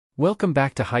Welcome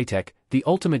back to High-Tech, the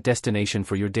ultimate destination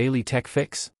for your daily tech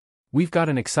fix. We've got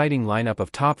an exciting lineup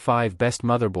of top 5 best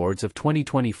motherboards of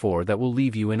 2024 that will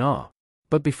leave you in awe.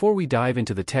 But before we dive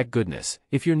into the tech goodness,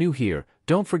 if you're new here,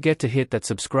 don't forget to hit that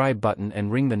subscribe button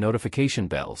and ring the notification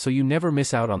bell so you never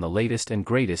miss out on the latest and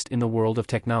greatest in the world of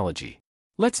technology.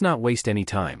 Let's not waste any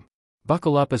time.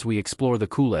 Buckle up as we explore the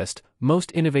coolest,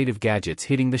 most innovative gadgets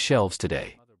hitting the shelves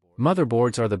today.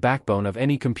 Motherboards are the backbone of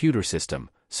any computer system,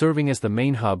 serving as the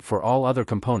main hub for all other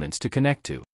components to connect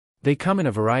to. They come in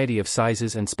a variety of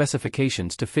sizes and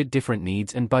specifications to fit different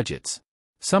needs and budgets.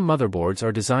 Some motherboards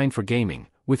are designed for gaming,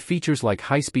 with features like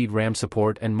high-speed RAM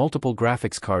support and multiple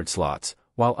graphics card slots,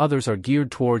 while others are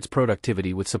geared towards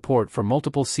productivity with support for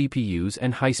multiple CPUs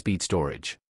and high-speed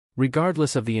storage.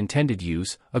 Regardless of the intended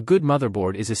use, a good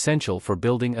motherboard is essential for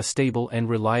building a stable and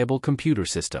reliable computer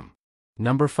system.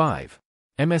 Number 5.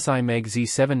 MSI MEG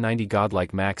Z790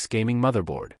 Godlike Max Gaming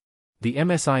Motherboard. The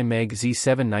MSI MEG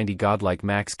Z790 Godlike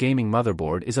Max Gaming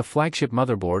Motherboard is a flagship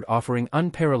motherboard offering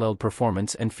unparalleled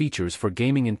performance and features for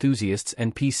gaming enthusiasts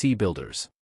and PC builders.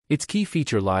 Its key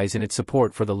feature lies in its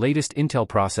support for the latest Intel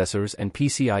processors and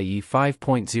PCIe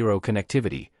 5.0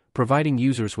 connectivity, providing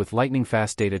users with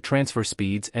lightning-fast data transfer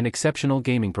speeds and exceptional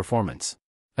gaming performance.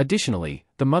 Additionally,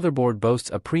 the motherboard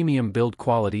boasts a premium build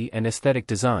quality and aesthetic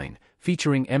design,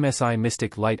 featuring MSI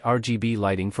Mystic Light RGB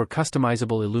lighting for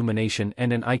customizable illumination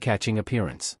and an eye-catching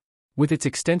appearance. With its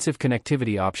extensive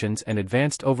connectivity options and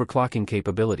advanced overclocking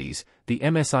capabilities, the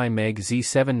MSI MEG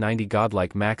Z790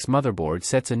 Godlike Max motherboard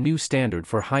sets a new standard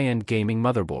for high-end gaming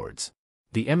motherboards.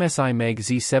 The MSI MEG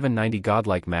Z790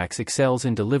 Godlike Max excels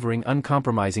in delivering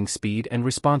uncompromising speed and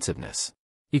responsiveness.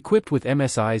 Equipped with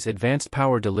MSI's advanced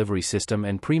power delivery system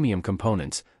and premium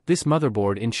components, this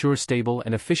motherboard ensures stable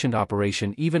and efficient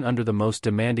operation even under the most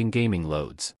demanding gaming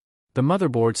loads. The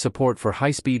motherboard's support for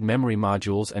high-speed memory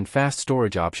modules and fast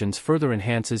storage options further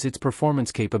enhances its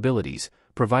performance capabilities,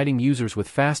 providing users with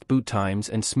fast boot times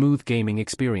and smooth gaming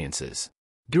experiences.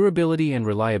 Durability and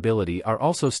reliability are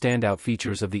also standout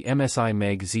features of the MSI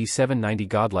MEG Z790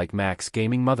 Godlike Max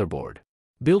gaming motherboard.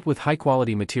 Built with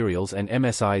high-quality materials and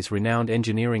MSI's renowned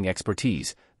engineering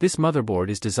expertise, this motherboard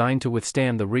is designed to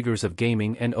withstand the rigors of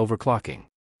gaming and overclocking.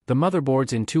 The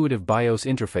motherboard's intuitive BIOS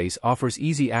interface offers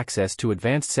easy access to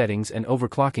advanced settings and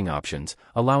overclocking options,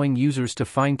 allowing users to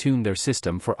fine-tune their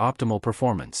system for optimal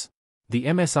performance. The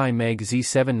MSI MEG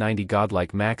Z790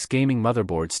 Godlike Max gaming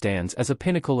motherboard stands as a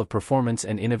pinnacle of performance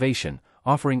and innovation,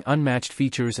 offering unmatched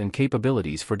features and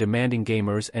capabilities for demanding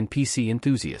gamers and PC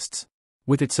enthusiasts.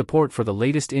 With its support for the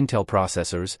latest Intel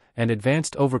processors and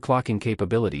advanced overclocking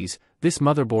capabilities, this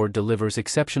motherboard delivers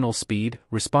exceptional speed,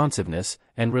 responsiveness,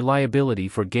 and reliability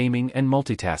for gaming and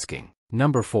multitasking.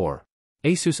 Number 4.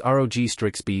 Asus ROG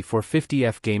Strix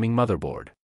B450F Gaming Motherboard.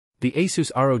 The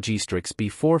Asus ROG Strix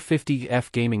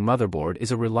B450F Gaming Motherboard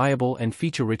is a reliable and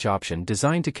feature-rich option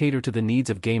designed to cater to the needs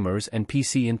of gamers and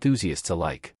PC enthusiasts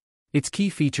alike. Its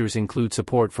key features include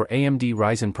support for AMD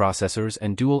Ryzen processors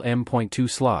and dual M.2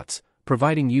 slots,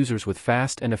 providing users with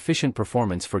fast and efficient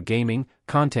performance for gaming,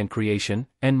 content creation,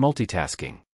 and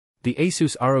multitasking. The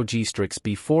Asus ROG Strix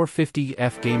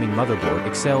B450F gaming motherboard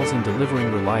excels in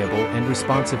delivering reliable and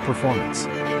responsive performance.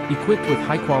 Equipped with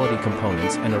high-quality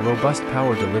components and a robust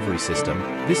power delivery system,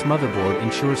 this motherboard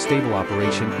ensures stable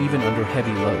operation even under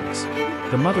heavy loads.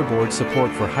 The motherboard's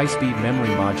support for high-speed memory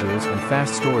modules and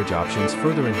fast storage options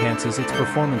further enhances its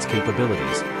performance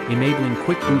capabilities, enabling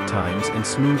quick boot times and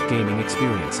smooth gaming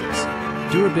experiences.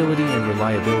 Durability and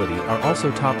reliability are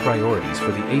also top priorities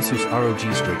for the Asus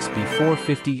ROG Strix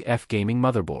B450F gaming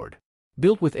motherboard.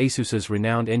 Built with Asus's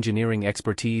renowned engineering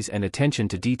expertise and attention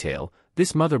to detail,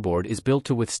 this motherboard is built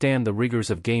to withstand the rigors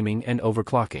of gaming and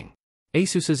overclocking.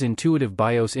 Asus's intuitive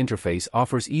BIOS interface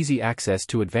offers easy access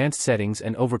to advanced settings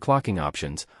and overclocking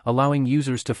options, allowing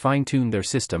users to fine-tune their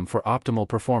system for optimal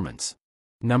performance.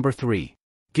 Number 3.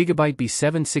 Gigabyte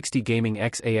B760 Gaming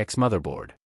X-AX Motherboard.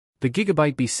 The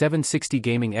Gigabyte B760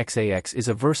 Gaming X-AX is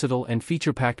a versatile and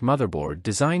feature-packed motherboard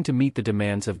designed to meet the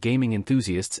demands of gaming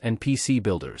enthusiasts and PC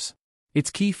builders. Its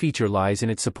key feature lies in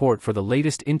its support for the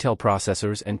latest Intel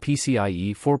processors and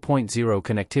PCIe 4.0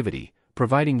 connectivity,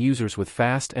 providing users with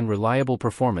fast and reliable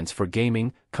performance for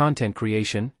gaming, content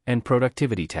creation, and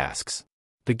productivity tasks.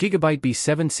 The Gigabyte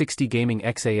B760 Gaming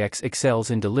X-AX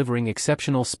excels in delivering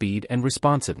exceptional speed and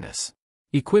responsiveness.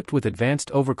 Equipped with advanced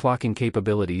overclocking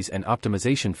capabilities and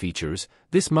optimization features,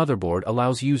 this motherboard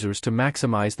allows users to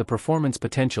maximize the performance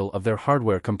potential of their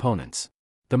hardware components.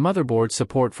 The motherboard's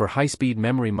support for high-speed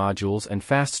memory modules and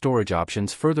fast storage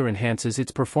options further enhances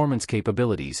its performance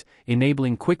capabilities,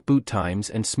 enabling quick boot times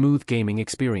and smooth gaming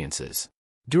experiences.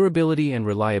 Durability and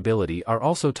reliability are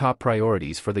also top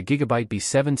priorities for the Gigabyte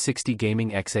B760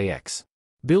 Gaming XAX.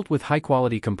 Built with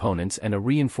high-quality components and a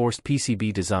reinforced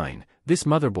PCB design, this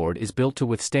motherboard is built to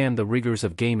withstand the rigors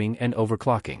of gaming and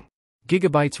overclocking.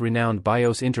 Gigabyte's renowned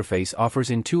BIOS interface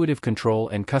offers intuitive control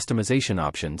and customization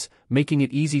options, making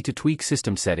it easy to tweak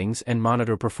system settings and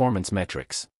monitor performance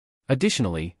metrics.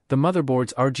 Additionally, the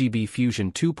motherboard's RGB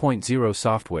Fusion 2.0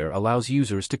 software allows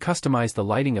users to customize the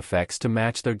lighting effects to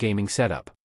match their gaming setup.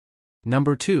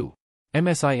 Number 2.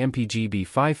 MSI MPG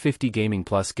B550 Gaming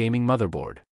Plus Gaming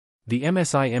Motherboard. The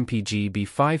MSI MPG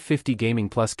B550 Gaming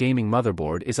Plus Gaming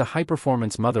Motherboard is a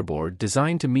high-performance motherboard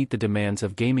designed to meet the demands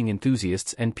of gaming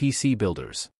enthusiasts and PC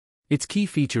builders. Its key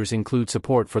features include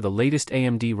support for the latest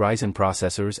AMD Ryzen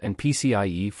processors and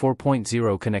PCIe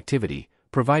 4.0 connectivity,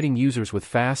 providing users with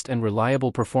fast and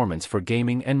reliable performance for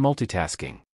gaming and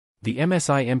multitasking. The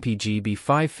MSI MPG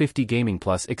B550 Gaming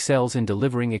Plus excels in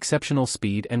delivering exceptional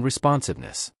speed and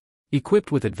responsiveness.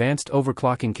 Equipped with advanced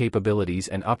overclocking capabilities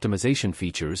and optimization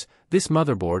features, this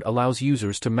motherboard allows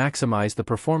users to maximize the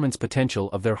performance potential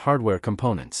of their hardware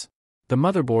components. The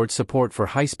motherboard's support for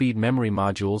high-speed memory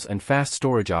modules and fast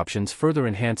storage options further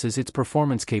enhances its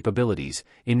performance capabilities,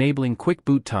 enabling quick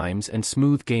boot times and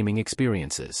smooth gaming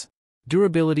experiences.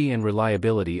 Durability and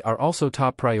reliability are also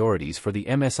top priorities for the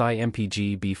MSI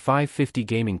MPG B550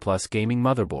 Gaming Plus Gaming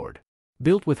Motherboard.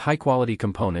 Built with high-quality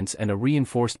components and a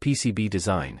reinforced PCB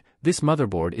design, this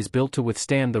motherboard is built to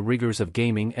withstand the rigors of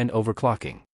gaming and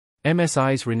overclocking.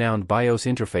 MSI's renowned BIOS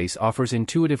interface offers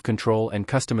intuitive control and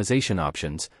customization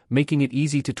options, making it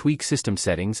easy to tweak system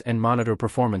settings and monitor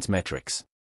performance metrics.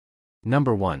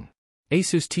 Number 1.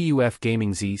 Asus TUF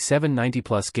Gaming Z790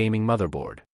 Plus Gaming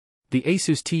Motherboard. The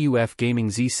Asus TUF Gaming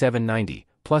Z790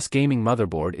 Plus Gaming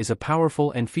Motherboard is a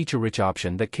powerful and feature-rich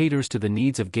option that caters to the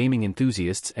needs of gaming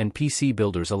enthusiasts and PC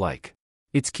builders alike.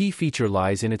 Its key feature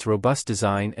lies in its robust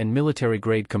design and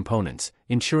military-grade components,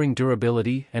 ensuring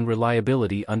durability and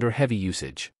reliability under heavy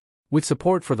usage. With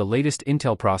support for the latest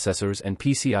Intel processors and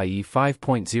PCIe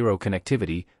 5.0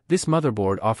 connectivity, this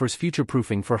motherboard offers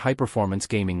future-proofing for high-performance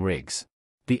gaming rigs.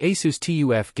 The Asus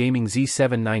TUF Gaming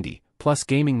Z790 Plus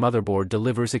Gaming Motherboard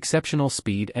delivers exceptional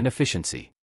speed and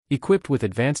efficiency. Equipped with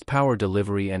advanced power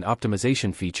delivery and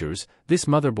optimization features, this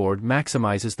motherboard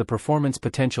maximizes the performance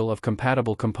potential of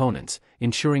compatible components,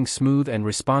 ensuring smooth and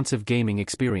responsive gaming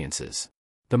experiences.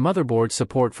 The motherboard's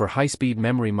support for high-speed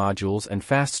memory modules and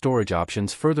fast storage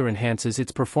options further enhances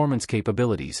its performance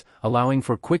capabilities, allowing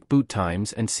for quick boot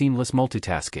times and seamless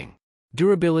multitasking.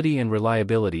 Durability and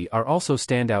reliability are also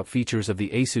standout features of the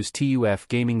Asus TUF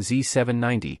Gaming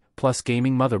Z790 Plus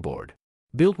Gaming Motherboard.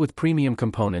 Built with premium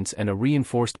components and a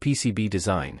reinforced PCB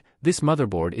design, this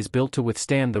motherboard is built to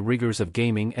withstand the rigors of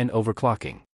gaming and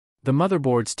overclocking. The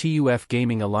motherboard's TUF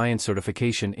Gaming Alliance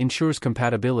certification ensures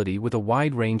compatibility with a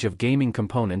wide range of gaming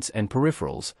components and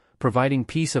peripherals, providing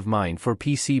peace of mind for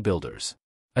PC builders.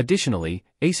 Additionally,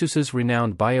 Asus's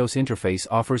renowned BIOS interface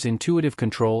offers intuitive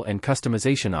control and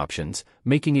customization options,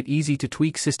 making it easy to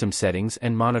tweak system settings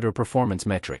and monitor performance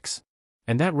metrics.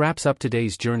 And that wraps up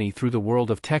today's journey through the world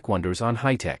of tech wonders on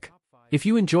high-tech. If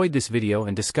you enjoyed this video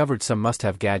and discovered some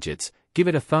must-have gadgets, give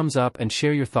it a thumbs up and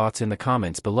share your thoughts in the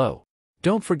comments below.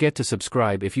 Don't forget to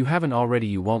subscribe if you haven't already.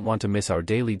 You won't want to miss our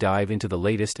daily dive into the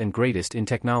latest and greatest in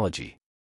technology.